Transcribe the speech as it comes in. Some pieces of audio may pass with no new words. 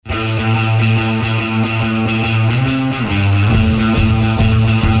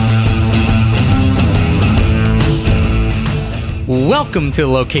Welcome to the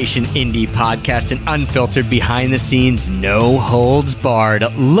Location Indie Podcast, an unfiltered, behind-the-scenes, no-holds-barred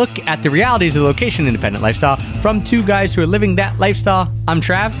look at the realities of the location-independent lifestyle from two guys who are living that lifestyle. I'm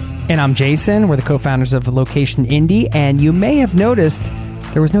Trav. And I'm Jason. We're the co-founders of Location Indie, and you may have noticed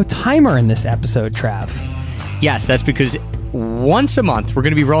there was no timer in this episode, Trav. Yes, that's because once a month, we're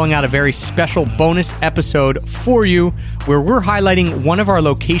going to be rolling out a very special bonus episode for you where we're highlighting one of our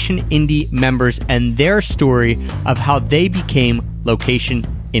Location Indie members and their story of how they became location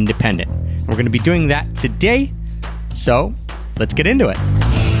independent. And we're going to be doing that today, so let's get into it.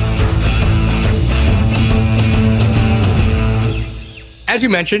 As you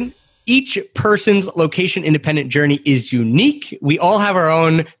mentioned, each person's location independent journey is unique. We all have our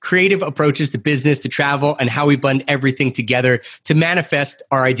own creative approaches to business, to travel, and how we blend everything together to manifest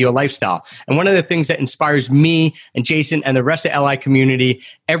our ideal lifestyle. And one of the things that inspires me and Jason and the rest of LI community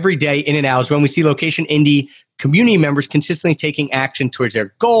every day in and out is when we see Location Indie community members consistently taking action towards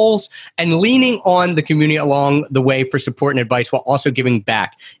their goals and leaning on the community along the way for support and advice while also giving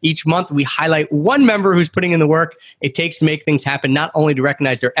back. Each month, we highlight one member who's putting in the work it takes to make things happen, not only to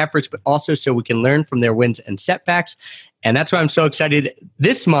recognize their efforts, but also so we can learn from their wins and setbacks. And that's why I'm so excited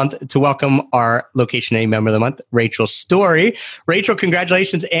this month to welcome our Location A Member of the Month, Rachel Story. Rachel,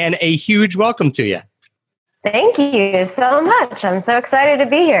 congratulations and a huge welcome to you. Thank you so much. I'm so excited to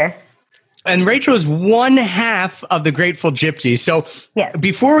be here. And Rachel is one half of the Grateful Gypsies. So yes.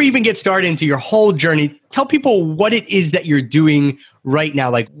 Before we even get started into your whole journey, tell people what it is that you're doing right now.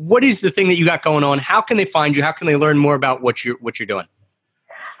 Like, what is the thing that you got going on? How can they find you? How can they learn more about what you're doing?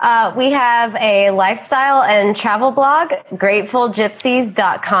 We have a lifestyle and travel blog,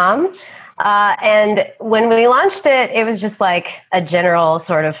 gratefulgypsies.com. And when we launched it, it was just like a general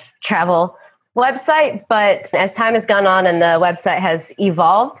sort of travel website. But as time has gone on and the website has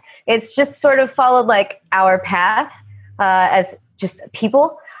evolved, it's just sort of followed like our path as just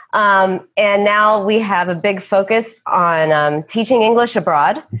people. And now we have a big focus on teaching English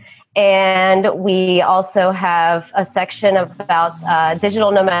abroad. And we also have a section about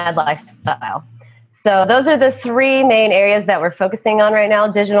digital nomad lifestyle. So those are the three main areas that we're focusing on right now: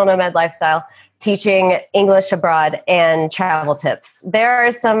 digital nomad lifestyle, teaching English abroad, and travel tips. There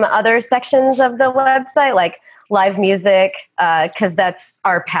are some other sections of the website, like live music, because that's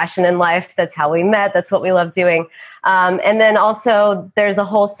our passion in life. That's how we met. That's what we love doing. And then also there's a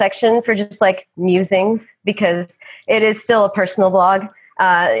whole section for just like musings, because it is still a personal blog,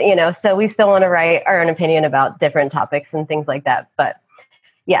 so we still want to write our own opinion about different topics and things like that. But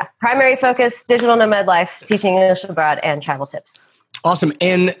yeah, primary focus, digital nomad life, teaching English abroad, and travel tips. Awesome.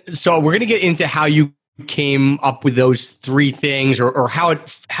 And so we're going to get into how you came up with those three things, or how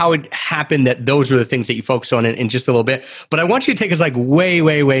it happened that those were the things that you focused on in just a little bit. But I want you to take us like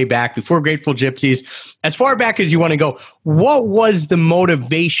way back, before Grateful Gypsies, as far back as you want to go. What was the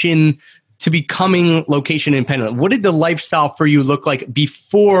motivation to becoming location independent? What did the lifestyle for you look like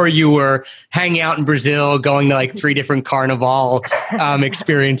before you were hanging out in Brazil, going to like 3 different carnival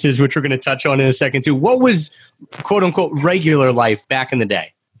experiences, which we're going to touch on in a second too? What was quote unquote regular life back in the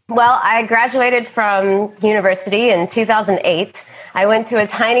day? Well, I graduated from university in 2008. I went to a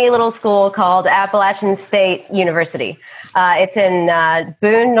tiny little school called Appalachian State University. It's in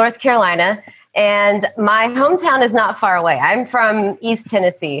Boone, North Carolina, and my hometown is not far away. I'm from East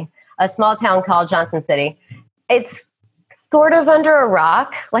Tennessee, a small town called Johnson City. It's sort of under a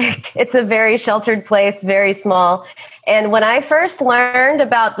rock. Like, it's a very sheltered place, very small. And when I first learned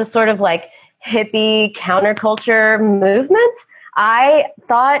about the sort of like hippie counterculture movement, I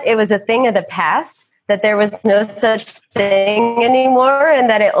thought it was a thing of the past, that there was no such thing anymore, and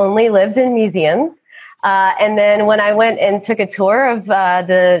that it only lived in museums. And then when I went and took a tour of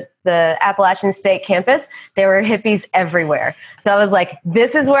the Appalachian State campus, there were hippies everywhere. So I was like,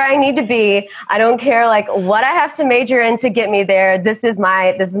 this is where I need to be. I don't care like what I have to major in to get me there. This is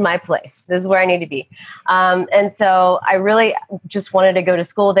my place. This is where I need to be. And so I really just wanted to go to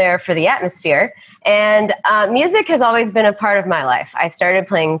school there for the atmosphere. And music has always been a part of my life. I started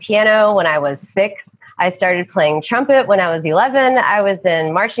playing piano when I was 6. I started playing trumpet when I was 11. I was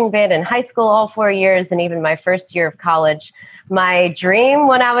in marching band in high school all 4 years, and even my first year of college. My dream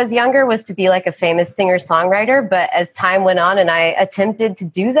when I was younger was to be like a famous singer-songwriter, but as time went on and I attempted to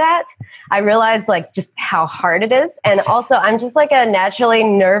do that, I realized like just how hard it is. And also, I'm just like a naturally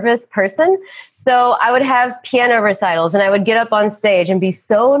nervous person. So I would have piano recitals and I would get up on stage and be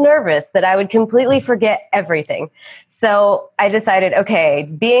so nervous that I would completely forget everything. So I decided, okay,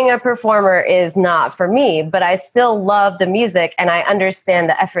 being a performer is not for me, but I still love the music and I understand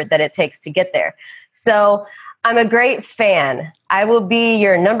the effort that it takes to get there. So I'm a great fan. I will be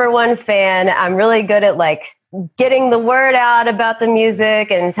your number one fan. I'm really good at like getting the word out about the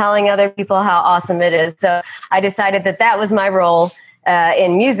music and telling other people how awesome it is. So I decided that was my role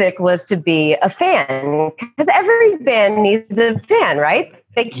in music, was to be a fan, because every band needs a fan, right?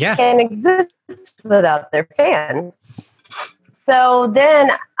 They can't exist without their fans. So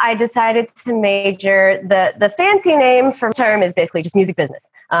then I decided to major. The fancy name for the term is basically just music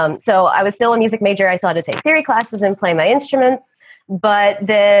business. So I was still a music major. I still had to take theory classes and play my instruments. But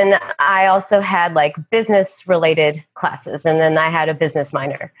then I also had like business related classes. And then I had a business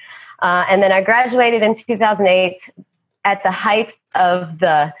minor. And then I graduated in 2008 at the height of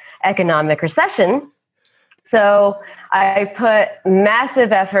the economic recession. So I put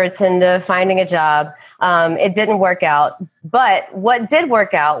massive efforts into finding a job. It didn't work out. But what did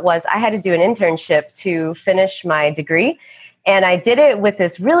work out was I had to do an internship to finish my degree. And I did it with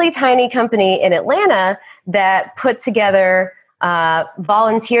this really tiny company in Atlanta that put together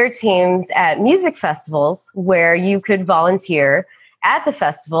volunteer teams at music festivals where you could volunteer at the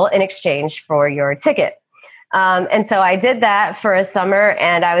festival in exchange for your ticket. And so I did that for a summer,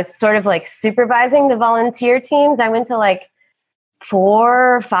 and I was sort of like supervising the volunteer teams. I went to like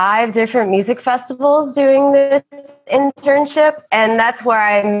 4 or 5 different music festivals doing this internship. And that's where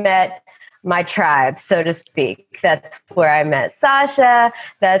I met my tribe, so to speak. That's where I met Sasha.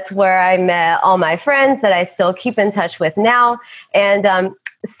 That's where I met all my friends that I still keep in touch with now. And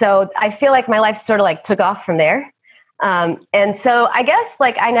so I feel like my life sort of like took off from there. And so I guess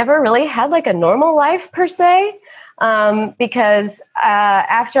like I never really had like a normal life per se, because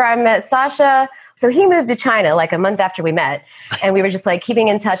after I met Sasha, so he moved to China like a month after we met, and we were just like keeping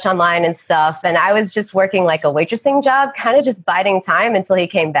in touch online and stuff. And I was just working like a waitressing job, kind of just biding time until he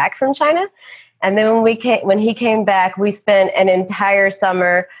came back from China. And then when he came back, we spent an entire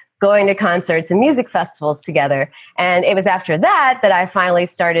summer going to concerts and music festivals together. And it was after that I finally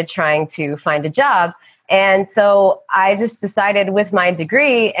started trying to find a job. And so I just decided, with my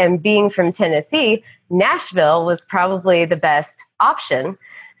degree and being from Tennessee, Nashville was probably the best option.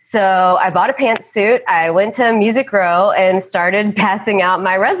 So I bought a pantsuit. I went to Music Row and started passing out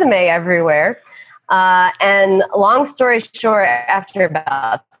my resume everywhere. And long story short, after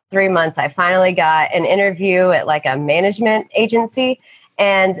about 3 months, I finally got an interview at like a management agency.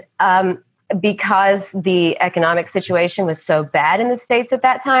 And because the economic situation was so bad in the States at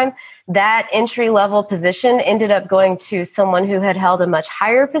that time, that entry-level position ended up going to someone who had held a much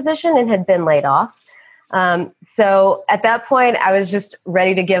higher position and had been laid off. So at that point, I was just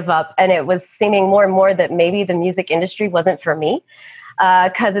ready to give up. And it was seeming more and more that maybe the music industry wasn't for me,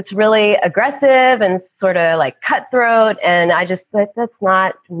 because it's really aggressive and sort of like cutthroat. And that's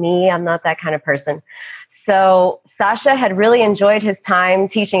not me. I'm not that kind of person. So Sasha had really enjoyed his time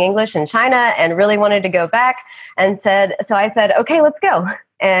teaching English in China and really wanted to go back, and so I said, okay, let's go.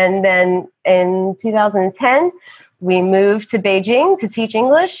 And then in 2010, we moved to Beijing to teach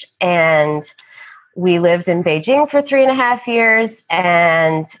English, and we lived in Beijing for 3.5 years.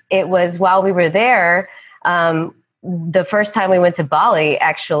 And it was while we were there, the first time we went to Bali,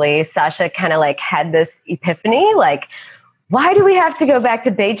 actually, Sasha kind of like had this epiphany, like, why do we have to go back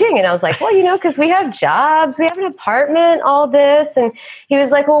to Beijing? And I was like, well, because we have jobs, we have an apartment, all this. And he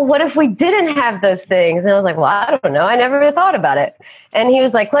was like, well, what if we didn't have those things? And I was like, well, I don't know. I never really thought about it. And he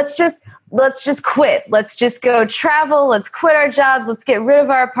was like, let's just quit. Let's just go travel. Let's quit our jobs. Let's get rid of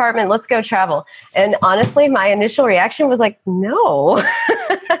our apartment. Let's go travel. And honestly, my initial reaction was like, no,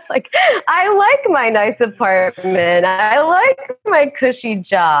 like, I like my nice apartment. I like my cushy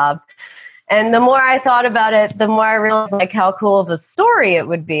job. And the more I thought about it, the more I realized like how cool of a story it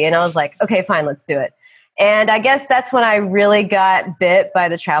would be. And I was like, okay, fine, let's do it. And I guess that's when I really got bit by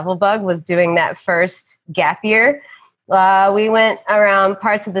the travel bug, was doing that first gap year. We went around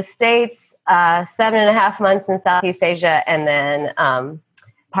parts of the States, 7.5 months in Southeast Asia, and then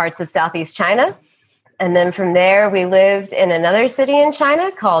parts of Southeast China. And then from there, we lived in another city in China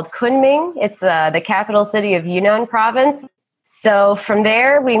called Kunming. It's the capital city of Yunnan province. So from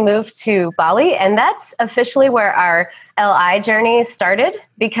there, we moved to Bali, and that's officially where our LI journey started,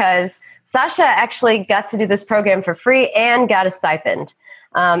 because Sasha actually got to do this program for free and got a stipend.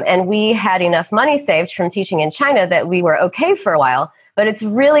 And we had enough money saved from teaching in China that we were okay for a while. But it's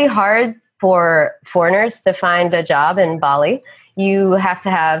really hard for foreigners to find a job in Bali. You have to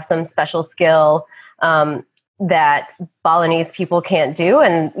have some special skill that Balinese people can't do.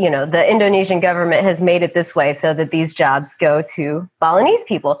 And, the Indonesian government has made it this way so that these jobs go to Balinese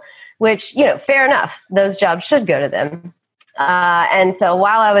people, which, fair enough. Those jobs should go to them. And so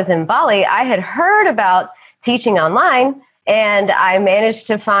while I was in Bali, I had heard about teaching online, and I managed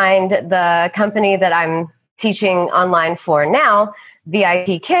to find the company that I'm teaching online for now,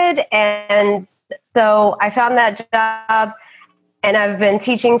 VIP Kid. And So I found that job and I've been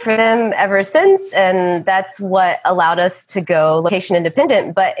teaching for them ever since. And that's what allowed us to go location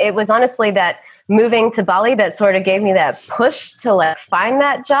independent. But it was honestly that moving to Bali that sort of gave me that push to like find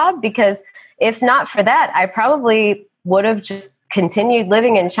that job, because if not for that, I probably would have just continued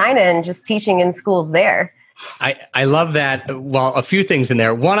living in China and just teaching in schools there. I love that. Well, a few things in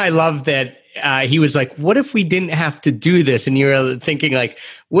there. One, I love that he was like, what if we didn't have to do this? And you were thinking like,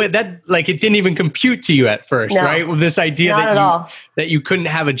 what, that, like, it didn't even compute to you at first, No, right? With this idea that you couldn't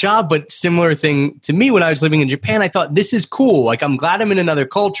have a job. But similar thing to me when I was living in Japan, I thought, this is cool. Like, I'm glad I'm in another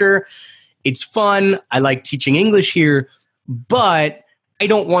culture. It's fun. I like teaching English here, but I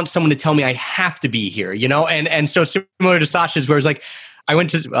don't want someone to tell me I have to be here, you know? And so similar to Sasha's, where it's like, I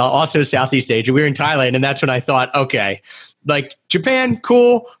went to also Southeast Asia. We were in Thailand, and that's when I thought, okay, like Japan,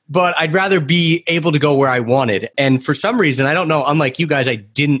 cool, but I'd rather be able to go where I wanted. And for some reason, I don't know, unlike you guys, I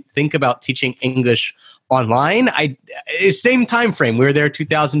didn't think about teaching English online. Same time frame. We were there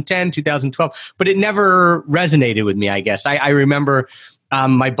 2010, 2012, but it never resonated with me, I guess. I remember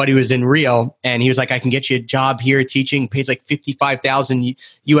my buddy was in Rio, and he was like, I can get you a job here teaching, pays like $55,000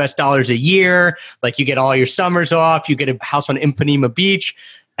 US dollars a year. Like, you get all your summers off, you get a house on Ipanema Beach.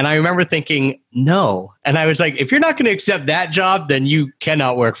 And I remember thinking, no. And I was like, if you're not going to accept that job, then you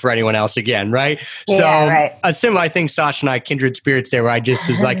cannot work for anyone else again, right? Yeah, so right. A similar, I think Sasha and I, kindred spirits there, where I just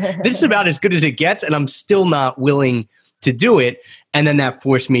was like, this is about as good as it gets, and I'm still not willing to do it. And then that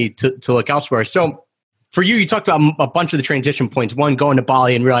forced me to look elsewhere. So for you, you talked about a bunch of the transition points. One, going to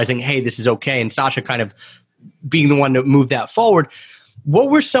Bali and realizing, hey, this is okay. And Sasha kind of being the one to move that forward.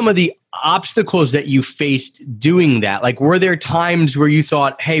 What were some of the obstacles that you faced doing that? Like, were there times where you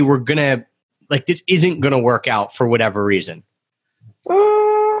thought, hey, this isn't going to work out for whatever reason?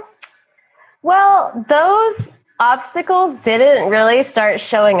 Well, those obstacles didn't really start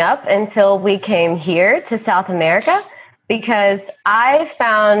showing up until we came here to South America, because I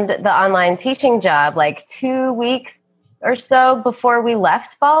found the online teaching job like 2 weeks or so before we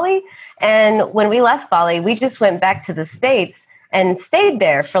left Bali. And when we left Bali, we just went back to the States and stayed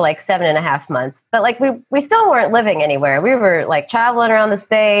there for like 7.5 months. But like we still weren't living anywhere. We were like traveling around the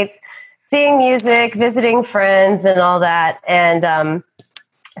States, seeing music, visiting friends and all that. And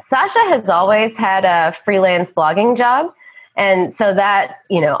Sasha has always had a freelance blogging job. And so that,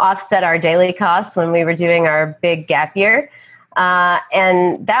 offset our daily costs when we were doing our big gap year.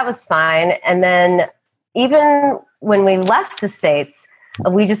 And that was fine. And then even when we left the States,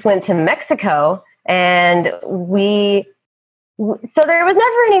 we just went to Mexico, and so there was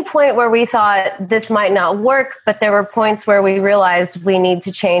never any point where we thought this might not work, but there were points where we realized we need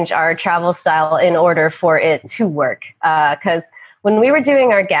to change our travel style in order for it to work. Because when we were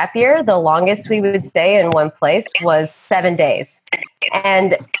doing our gap year, the longest we would stay in one place was 7 days.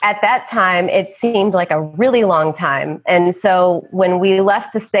 And at that time, it seemed like a really long time. And so when we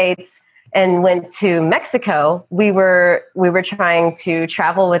left the States and went to Mexico, we were trying to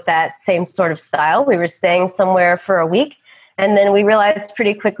travel with that same sort of style. We were staying somewhere for a week. And then we realized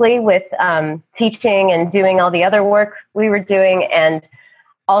pretty quickly with teaching and doing all the other work we were doing, and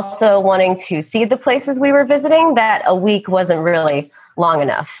also wanting to see the places we were visiting, that a week wasn't really long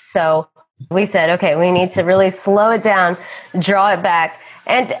enough. So we said, okay, we need to really slow it down, draw it back.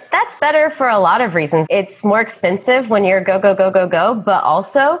 And that's better for a lot of reasons. It's more expensive when you're go, go, go, go, go, but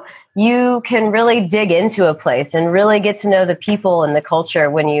also you can really dig into a place and really get to know the people and the culture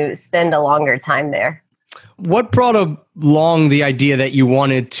when you spend a longer time there. What brought along the idea that you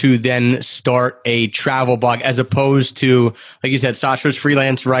wanted to then start a travel blog, as opposed to, like you said, Sasha was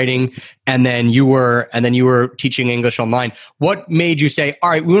freelance writing, and then you were teaching English online? What made you say, all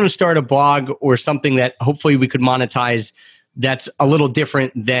right, we want to start a blog or something that hopefully we could monetize, that's a little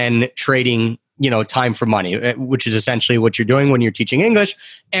different than trading, time for money, which is essentially what you're doing when you're teaching English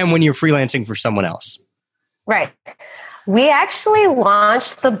and when you're freelancing for someone else? Right. We actually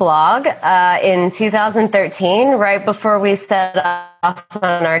launched the blog in 2013, right before we set off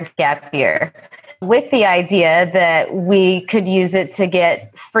on our gap year, with the idea that we could use it to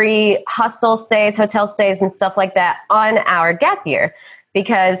get free hostel stays, hotel stays, and stuff like that on our gap year.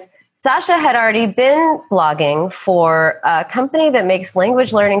 Because Sasha had already been blogging for a company that makes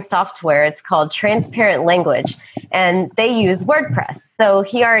language learning software. It's called Transparent Language, and they use WordPress. So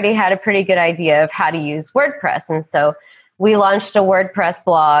he already had a pretty good idea of how to use WordPress. And so we launched a WordPress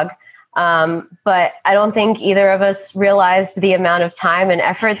blog, but I don't think either of us realized the amount of time and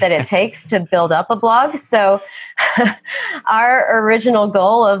effort that it takes to build up a blog. So our original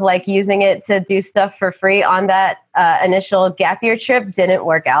goal of like using it to do stuff for free on that initial gap year trip didn't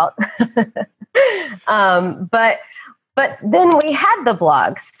work out. But But then we had the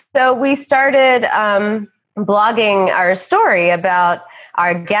blogs. So we started blogging our story about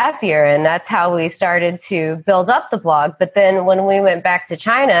our gap year, and that's how we started to build up the blog. But then when we went back to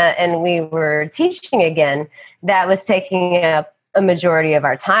China and we were teaching again, that was taking up a majority of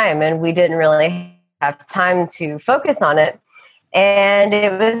our time, and we didn't really have time to focus on it. And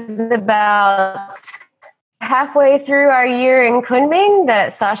it was about halfway through our year in Kunming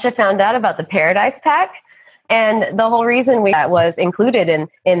that Sasha found out about the Paradise Pack. And the whole reason that was included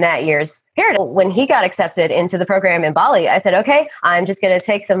in that year's period, when he got accepted into the program in Bali, I said, okay, I'm just going to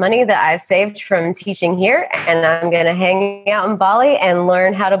take the money that I've saved from teaching here, and I'm going to hang out in Bali and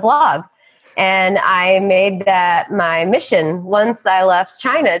learn how to blog. And I made that my mission once I left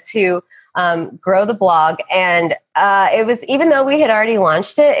China to grow the blog. And it was, even though we had already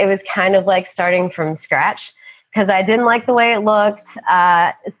launched it, it was kind of like starting from scratch because I didn't like the way it looked.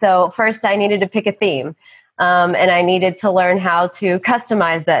 So first I needed to pick a theme. And I needed to learn how to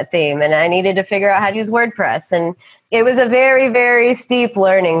customize that theme, and I needed to figure out how to use WordPress. And it was a very, very steep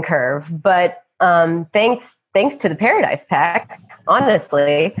learning curve. But thanks to the Paradise Pack,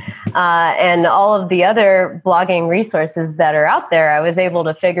 honestly, and all of the other blogging resources that are out there, I was able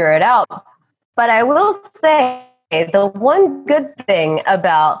to figure it out. But I will say the one good thing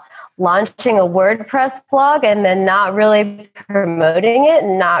about launching a WordPress blog and then not really promoting it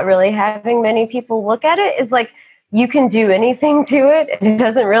and not really having many people look at it is like you can do anything to it. It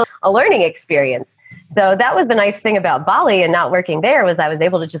doesn't really a learning experience. So that was the nice thing about Bali and not working there was I was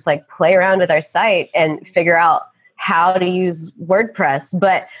able to just like play around with our site and figure out how to use WordPress.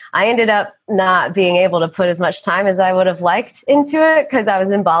 But I ended up not being able to put as much time as I would have liked into it because I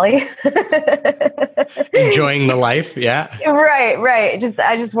was in Bali. Enjoying the life, yeah. Right.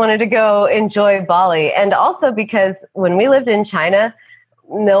 I just wanted to go enjoy Bali. And also because when we lived in China,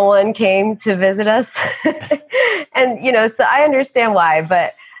 no one came to visit us. And, so I understand why,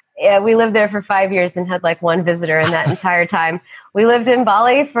 but yeah, we lived there for 5 years and had like one visitor in that entire time. We lived in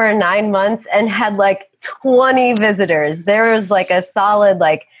Bali for 9 months and had like 20 visitors. There was like a solid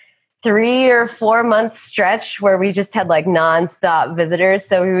 3 or 4 month stretch where we just had like nonstop visitors.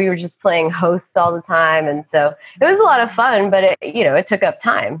 So we were just playing host all the time. And so it was a lot of fun, but it took up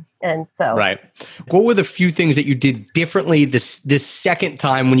time. And so, right. What were the few things that you did differently this second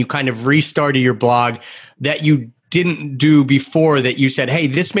time when you kind of restarted your blog that you didn't do before that you said, hey,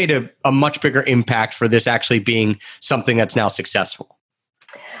 this made a much bigger impact for this actually being something that's now successful?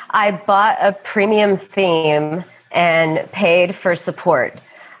 I bought a premium theme and paid for support.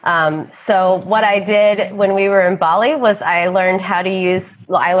 So what I did when we were in Bali was I learned how to use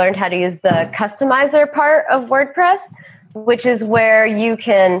the customizer part of WordPress, which is where you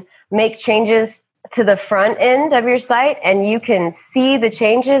can make changes to the front end of your site and you can see the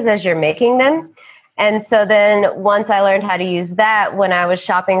changes as you're making them. And so then once I learned how to use that, when I was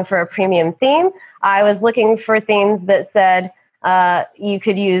shopping for a premium theme, I was looking for themes that said you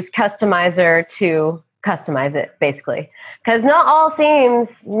could use Customizer to customize it, basically. Because not all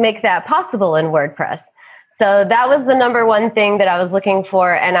themes make that possible in WordPress. So that was the number one thing that I was looking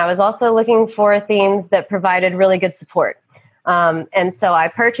for. And I was also looking for themes that provided really good support. And so I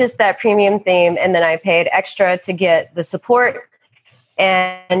purchased that premium theme and then I paid extra to get the support.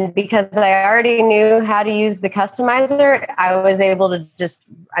 And because I already knew how to use the customizer, I was able to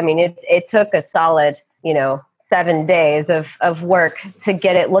it took a solid, 7 days of work to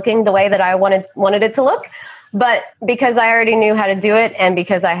get it looking the way that I wanted it to look. But because I already knew how to do it and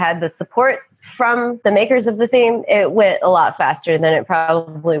because I had the support from the makers of the theme, it went a lot faster than it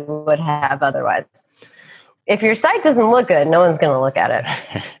probably would have otherwise. If your site doesn't look good, no one's going to look at it.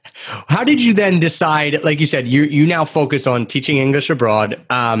 How did you then decide, like you said, you now focus on teaching English abroad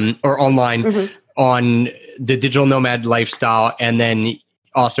or online on the digital nomad lifestyle and then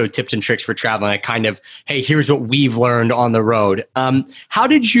also tips and tricks for traveling, like kind of, hey, here's what we've learned on the road. How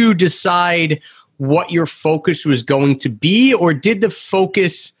did you decide what your focus was going to be, or did the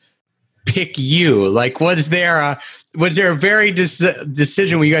focus pick you? Like, was there a very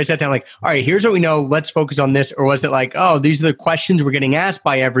decision where you guys sat down like, all right, here's what we know, let's focus on this? Or was it like, oh, these are the questions we're getting asked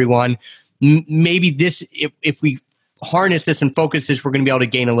by everyone. Maybe this, if we harness this and focus this, we're going to be able to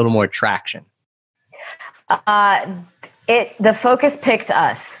gain a little more traction. The focus picked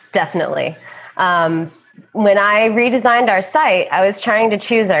us, definitely. When I redesigned our site, I was trying to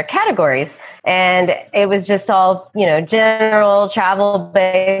choose our categories. And it was just all, general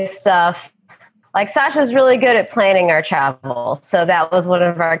travel-based stuff. Like Sasha's really good at planning our travel. So that was one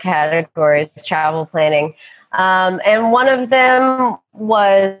of our categories, travel planning. And one of them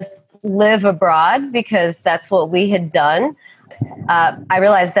was live abroad because that's what we had done. I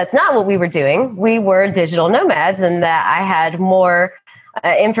realized that's not what we were doing. We were digital nomads, and that I had more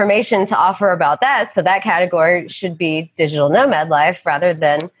information to offer about that. So that category should be digital nomad life rather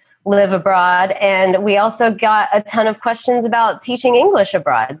than live abroad. And we also got a ton of questions about teaching English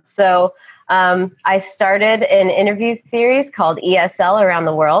abroad. So I started an interview series called ESL Around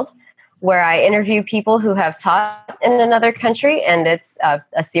the World, where I interview people who have taught in another country, and it's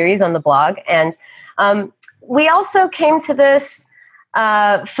a series on the blog. And we also came to this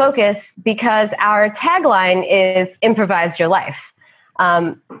focus because our tagline is improvise your life.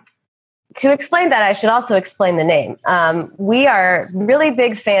 To explain that, I should also explain the name. We are really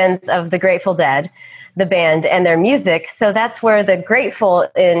big fans of the Grateful Dead, the band, and their music. So that's where the grateful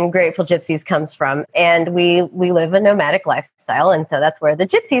in Grateful Gypsies comes from. And we live a nomadic lifestyle. And so that's where the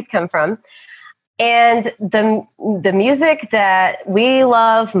gypsies come from. And the music that we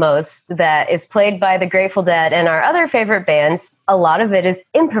love most, that is played by the Grateful Dead and our other favorite bands, a lot of it is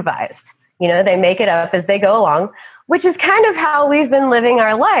improvised. You know, they make it up as they go along, which is kind of how we've been living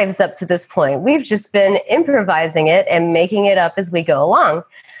our lives up to this point. We've just been improvising it and making it up as we go along.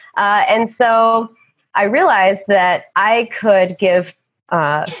 And so I realized that I could give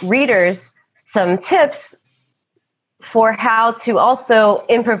readers some tips for how to also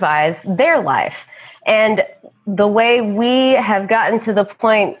improvise their life. And the way we have gotten to the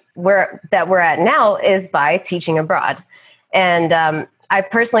point that we're at now is by teaching abroad. And I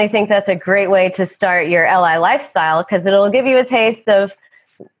personally think that's a great way to start your LI lifestyle, because it'll give you a taste of,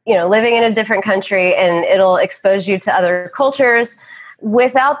 you know, living in a different country, and it'll expose you to other cultures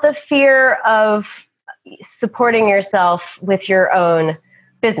without the fear of supporting yourself with your own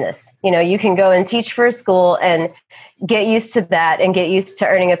business. You know, you can go and teach for a school and get used to that and get used to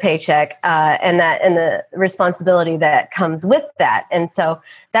earning a paycheck and the responsibility that comes with that. And so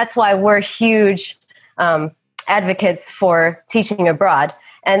that's why we're huge advocates for teaching abroad.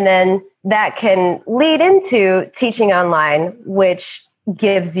 And then that can lead into teaching online, which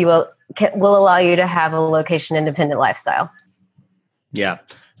gives you will allow you to have a location independent lifestyle. Yeah.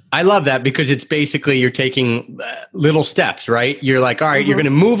 I love that, because it's basically you're taking little steps, right? You're like, all right, you're going to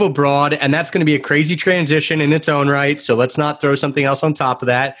move abroad, and that's going to be a crazy transition in its own right. So let's not throw something else on top of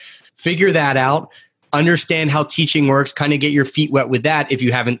that. Figure that out. Understand how teaching works. Kind of get your feet wet with that if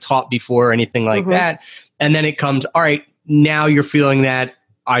you haven't taught before or anything like that. And then it comes, all right, now you're feeling that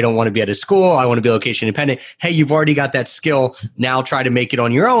I don't want to be at a school. I want to be location independent. Hey, you've already got that skill. Now try to make it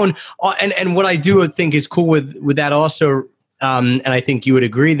on your own. And what I do think is cool with that also, and I think you would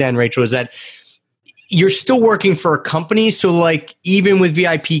agree then, Rachel, is that you're still working for a company. So like even with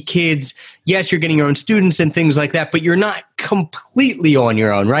VIP Kids, yes, you're getting your own students and things like that, but you're not completely on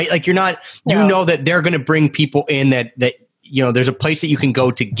your own, right? Like you're not, you know that they're going to bring people in that, you know, there's a place that you can go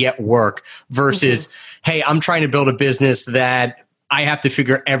to get work versus, hey, I'm trying to build a business that I have to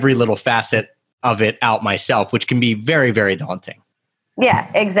figure every little facet of it out myself, which can be very, very daunting.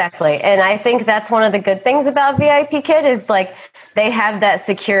 Yeah, exactly. And I think that's one of the good things about VIP Kid is like they have that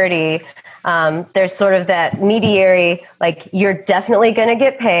security. There's sort of that mediary, like you're definitely going to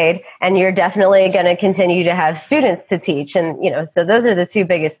get paid and you're definitely going to continue to have students to teach. And, you know, so those are the two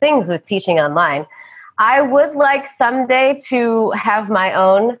biggest things with teaching online. I would like someday to have my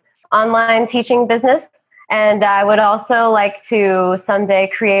own online teaching business. And I would also like to someday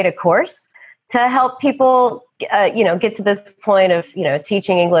create a course to help people get to this point of, you know,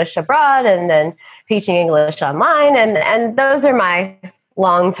 teaching English abroad and then teaching English online. And those are my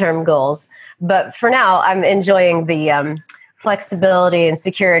long-term goals. But for now, I'm enjoying the flexibility and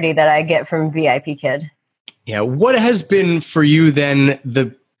security that I get from VIP Kid. Yeah. What has been for you then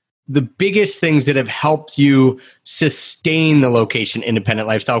the biggest things that have helped you sustain the location independent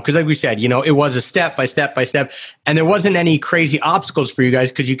lifestyle? Because like we said, you know, it was a step by step by step, and there wasn't any crazy obstacles for you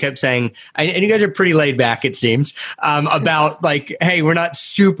guys because you kept saying, and you guys are pretty laid back, it seems, about like, hey, we're not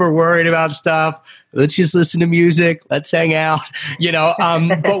super worried about stuff. Let's just listen to music. Let's hang out, you know.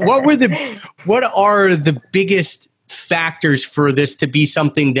 But what are the biggest factors for this to be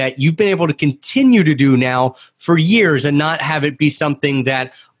something that you've been able to continue to do now for years and not have it be something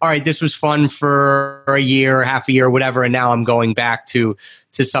that, all right, this was fun for a year, half a year, whatever, and now I'm going back to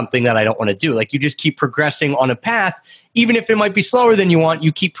something that I don't want to do? Like you just keep progressing on a path, even if it might be slower than you want,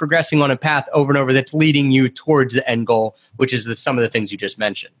 you keep progressing on a path over and over that's leading you towards the end goal, which is some of the things you just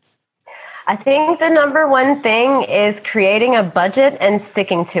mentioned. I think the number one thing is creating a budget and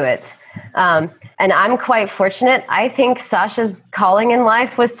sticking to it. And I'm quite fortunate. I think Sasha's calling in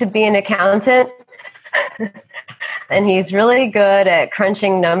life was to be an accountant. And he's really good at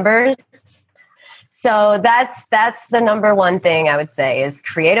crunching numbers. So that's the number one thing I would say is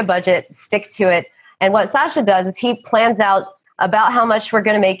create a budget, stick to it. And what Sasha does is he plans out about how much we're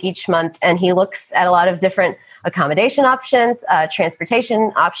going to make each month. And he looks at a lot of different accommodation options,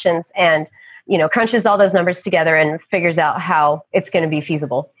 transportation options, and, crunches all those numbers together and figures out how it's going to be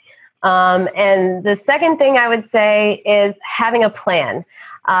feasible. And the second thing I would say is having a plan.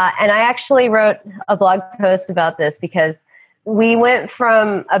 And I actually wrote a blog post about this because we went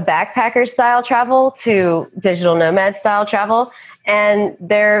from a backpacker style travel to digital nomad style travel, and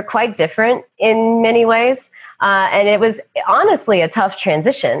they're quite different in many ways. And it was honestly a tough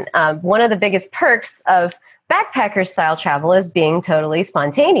transition. One of the biggest perks of backpacker style travel is being totally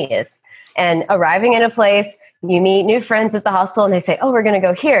spontaneous and arriving in a place. You meet new friends at the hostel and they say, oh, we're going to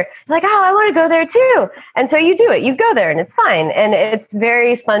go here. You're like, oh, I want to go there too. And so you do it. You go there and it's fine. And it's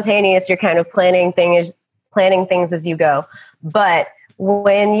very spontaneous. You're kind of planning things as you go. But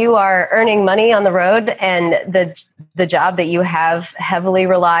when you are earning money on the road and the job that you have heavily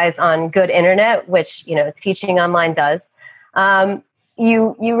relies on good internet, which, teaching online does,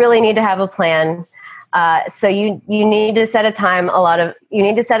 you really need to have a plan. So you need to set aside a lot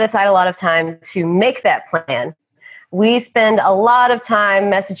of time to make that plan. We spend a lot of time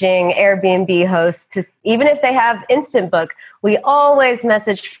messaging Airbnb hosts even if they have Instant Book, we always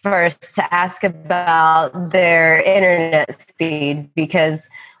message first to ask about their internet speed, because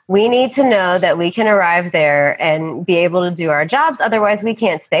we need to know that we can arrive there and be able to do our jobs. Otherwise, we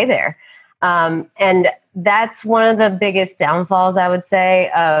can't stay there. And that's one of the biggest downfalls, I would say,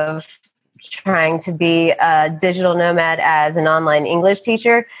 of trying to be a digital nomad as an online English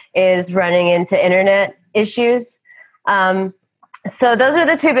teacher, is running into internet issues. So those are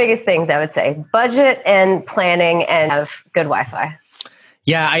the two biggest things, I would say: budget and planning, and have good Wi-Fi.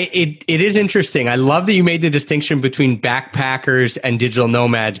 Yeah, it is interesting. I love that you made the distinction between backpackers and digital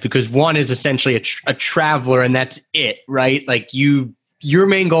nomads, because one is essentially a traveler, and that's it, right? Like your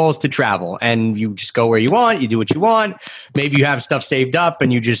main goal is to travel, and you just go where you want, you do what you want. Maybe you have stuff saved up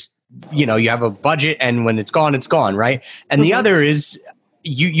and you just, you have a budget, and when it's gone, right? And the other is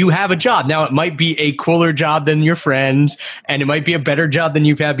you have a job. Now, it might be a cooler job than your friends, and it might be a better job than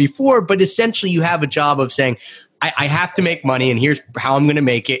you've had before, but essentially you have a job of saying, I have to make money, and here's how I'm going to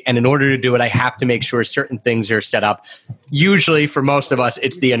make it. And in order to do it, I have to make sure certain things are set up. Usually, for most of us,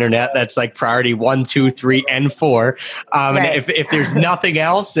 it's the internet. That's like priority 1, 2, 3, and 4. Right. And if there's nothing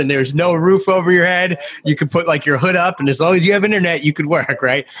else and there's no roof over your head, you could put like your hood up, and as long as you have internet, you could work,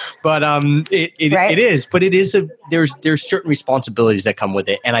 right? But there's certain responsibilities that come with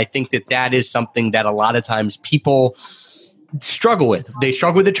it, and I think that is something that a lot of times people struggle with. They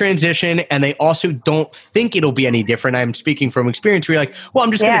struggle with the transition, and they also don't think it'll be any different. I'm speaking from experience where you're like, well,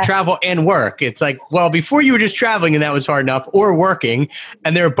 I'm just going to travel and work. It's like, well, before you were just traveling and that was hard enough, or working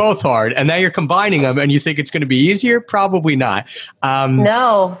and they're both hard, and now you're combining them and you think it's going to be easier? Probably not.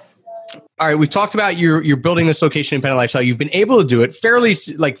 No. All right, we've talked about you're building this location independent lifestyle. You've been able to do it fairly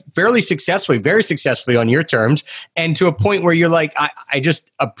successfully, very successfully on your terms, and to a point where you're like, I just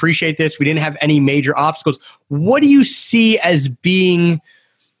appreciate this. We didn't have any major obstacles. What do you see as being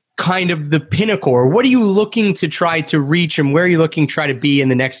kind of the pinnacle, or what are you looking to try to reach, and where are you looking to try to be in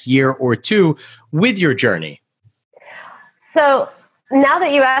the next year or two with your journey? So now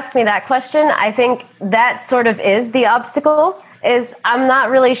that you asked me that question, I think that sort of is the obstacle. I'm not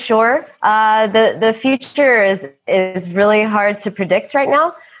really sure. The future is really hard to predict right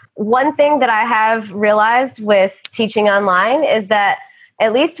now. One thing that I have realized with teaching online is that,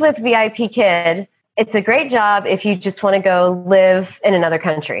 at least with VIP Kid, it's a great job if you just want to go live in another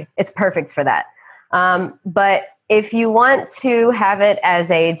country. It's perfect for that. But if you want to have it as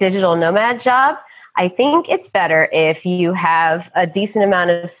a digital nomad job, I think it's better if you have a decent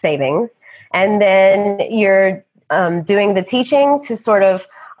amount of savings, and then you're doing the teaching to sort of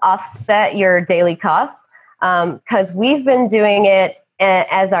offset your daily costs, because we've been doing it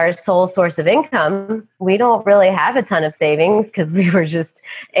as our sole source of income. We don't really have a ton of savings because we were just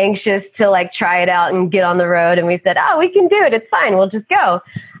anxious to like try it out and get on the road. And we said, oh, we can do it. It's fine. We'll just go.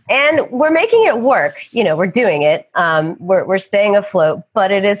 And we're making it work. We're doing it. We're staying afloat,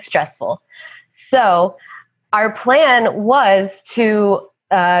 but it is stressful. So our plan was to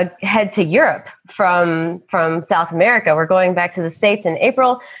head to Europe from South America. We're going back to the States in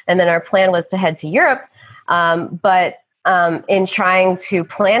April, and then our plan was to head to Europe. But in trying to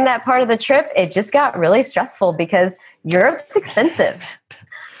plan that part of the trip, it just got really stressful because Europe's expensive,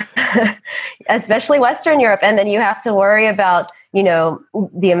 especially Western Europe. And then you have to worry about,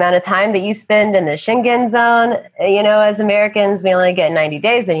 the amount of time that you spend in the Schengen zone. As Americans, we only get 90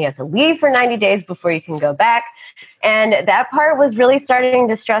 days. Then you have to leave for 90 days before you can go back. And that part was really starting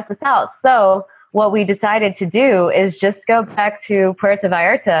to stress us out. So what we decided to do is just go back to Puerto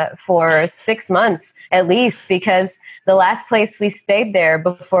Vallarta for 6 months at least, because the last place we stayed there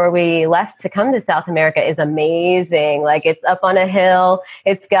before we left to come to South America is amazing. Like, it's up on a hill.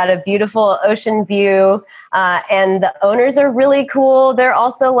 It's got a beautiful ocean view. And the owners are really cool. They're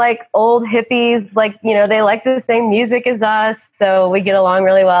also like old hippies. Like, you know, they like the same music as us. So we get along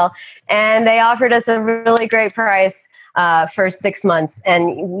really well. And they offered us a really great price for 6 months.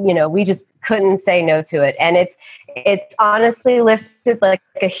 And, you know, we just couldn't say no to it. And it's honestly lifted like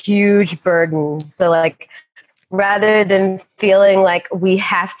a huge burden. So like, rather than feeling like we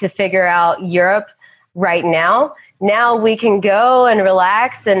have to figure out Europe right now we can go and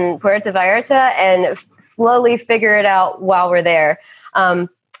relax in Puerto Vallarta and slowly figure it out while we're there.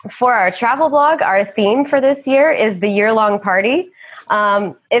 For our travel blog, our theme for this year is the year-long party.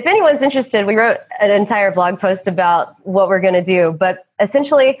 If anyone's interested, we wrote an entire blog post about what we're going to do, but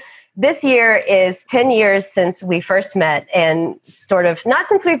essentially this year is 10 years since we first met, and sort of, not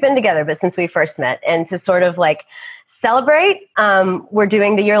since we've been together, but since we first met. And to sort of like celebrate, we're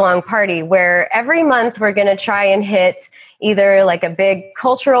doing the year-long party where every month we're going to try and hit either like a big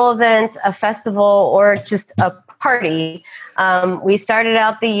cultural event, a festival, or just a party. We started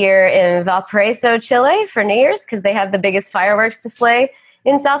out the year in Valparaiso, Chile for New Year's because they have the biggest fireworks display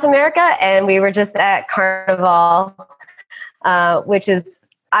in South America. And we were just at Carnival, which is,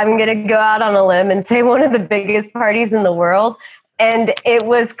 I'm going to go out on a limb and say, one of the biggest parties in the world. And it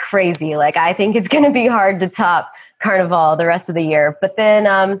was crazy. Like, I think it's going to be hard to top Carnival the rest of the year. But then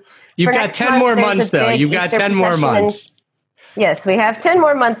you've got 10 more months, though. You've got 10 more months. Yes, we have 10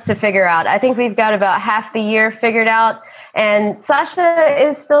 more months to figure out. I think we've got about half the year figured out. And Sasha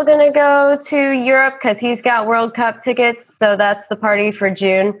is still going to go to Europe because he's got World Cup tickets. So that's the party for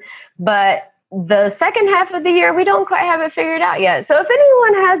June. But the second half of the year, we don't quite have it figured out yet. So if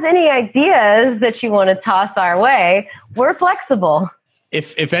anyone has any ideas that you want to toss our way, we're flexible.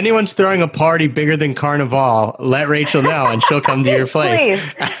 If anyone's throwing a party bigger than Carnival, let Rachel know and she'll come to your place.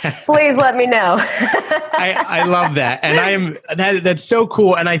 Please let me know. I love that. And that's so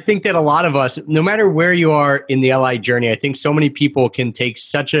cool. And I think that a lot of us, no matter where you are in the LI journey, I think so many people can take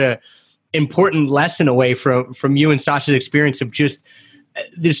such a important lesson away from you and Sasha's experience of just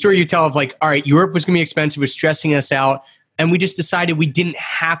the story you tell of like, all right, Europe was going to be expensive, was stressing us out. And we just decided we didn't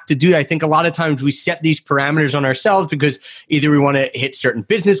have to do that. I think a lot of times we set these parameters on ourselves because either we want to hit certain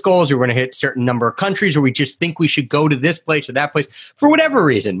business goals or we want to hit a certain number of countries, or we just think we should go to this place or that place for whatever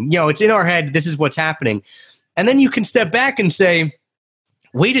reason. You know, it's in our head. This is what's happening. And then you can step back and say,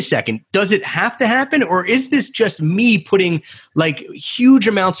 wait a second, does it have to happen? Or is this just me putting like huge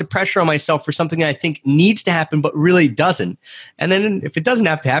amounts of pressure on myself for something that I think needs to happen, but really doesn't? And then if it doesn't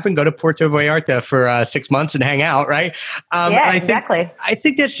have to happen, go to Puerto Vallarta for 6 months and hang out, right? Exactly. I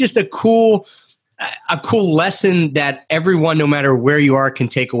think that's just a cool lesson that everyone, no matter where you are, can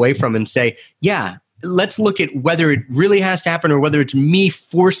take away from and say, yeah, let's look at whether it really has to happen or whether it's me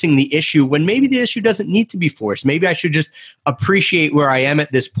forcing the issue when maybe the issue doesn't need to be forced. Maybe I should just appreciate where I am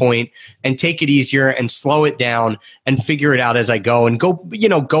at this point and take it easier and slow it down and figure it out as I go and go,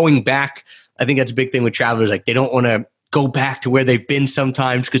 going back. I think that's a big thing with travelers. Like, they don't want to go back to where they've been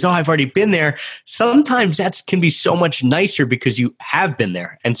sometimes because, I've already been there. Sometimes that can be so much nicer because you have been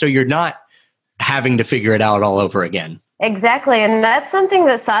there. And so you're not having to figure it out all over again. Exactly. And that's something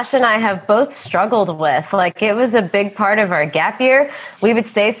that Sasha and I have both struggled with. Like, it was a big part of our gap year. We would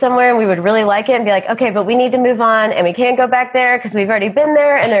stay somewhere and we would really like it and be like, okay, but we need to move on and we can't go back there because we've already been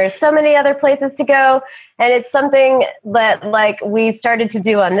there and there are so many other places to go. And it's something that like we started to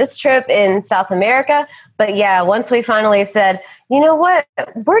do on this trip in South America. But yeah, once we finally said, you know what,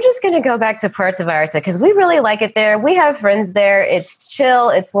 we're just going to go back to Puerto Vallarta because we really like it there. We have friends there. It's chill.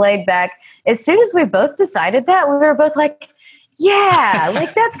 It's laid back. As soon as we both decided that, we were both like, yeah,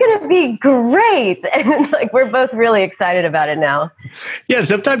 like that's going to be great. And like, we're both really excited about it now. Yeah.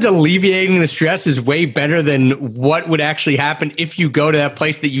 Sometimes alleviating the stress is way better than what would actually happen if you go to that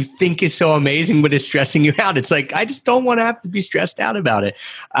place that you think is so amazing, but is stressing you out. It's like, I just don't want to have to be stressed out about it.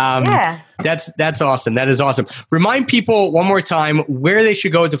 Yeah. That's awesome. That is awesome. Remind people one more time where they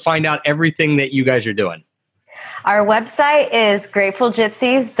should go to find out everything that you guys are doing. Our website is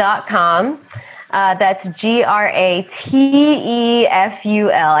gratefulgypsies.com. That's GRATEFUL.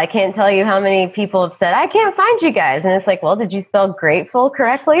 I can't tell you how many people have said, I can't find you guys. And it's like, well, did you spell grateful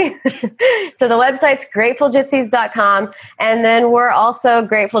correctly? So the website's gratefulgypsies.com. And then we're also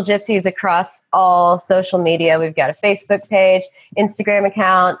Grateful Gypsies across all social media. We've got a Facebook page, Instagram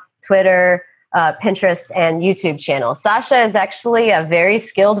account, Twitter, Pinterest and YouTube channel. Sasha is actually a very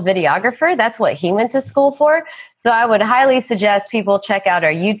skilled videographer. That's what he went to school for. So I would highly suggest people check out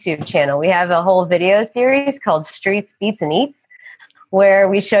our YouTube channel. We have a whole video series called Streets, Beats, and Eats, where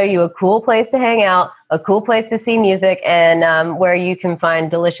we show you a cool place to hang out, a cool place to see music, and where you can find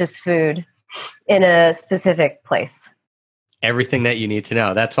delicious food in a specific place. Everything that you need to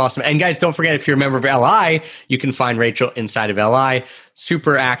know. That's awesome. And guys, don't forget, if you're a member of LI, you can find Rachel inside of LI.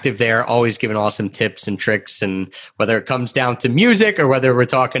 Super active there, always giving awesome tips and tricks. And whether it comes down to music or whether we're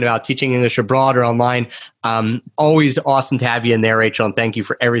talking about teaching English abroad or online, always awesome to have you in there, Rachel. And thank you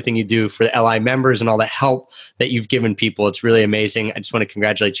for everything you do for the LI members and all the help that you've given people. It's really amazing. I just want to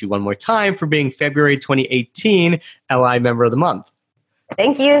congratulate you one more time for being February 2018 LI Member of the Month.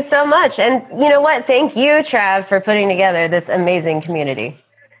 Thank you so much. And you know what? Thank you, Trav, for putting together this amazing community.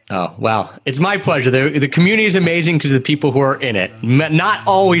 Oh, wow. It's my pleasure. The community is amazing because of the people who are in it. Not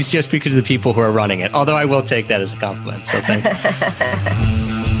always just because of the people who are running it, although I will take that as a compliment. So thanks.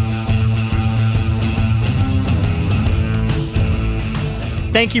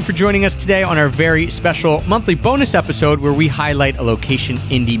 Thank you for joining us today on our very special monthly bonus episode where we highlight a Location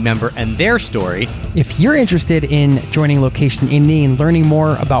Indie member and their story. If you're interested in joining Location Indie and learning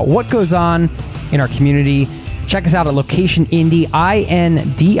more about what goes on in our community, check us out at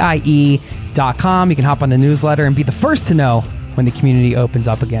locationindie.com. You can hop on the newsletter and be the first to know when the community opens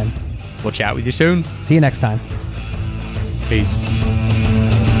up again. We'll chat with you soon. See you next time. Peace.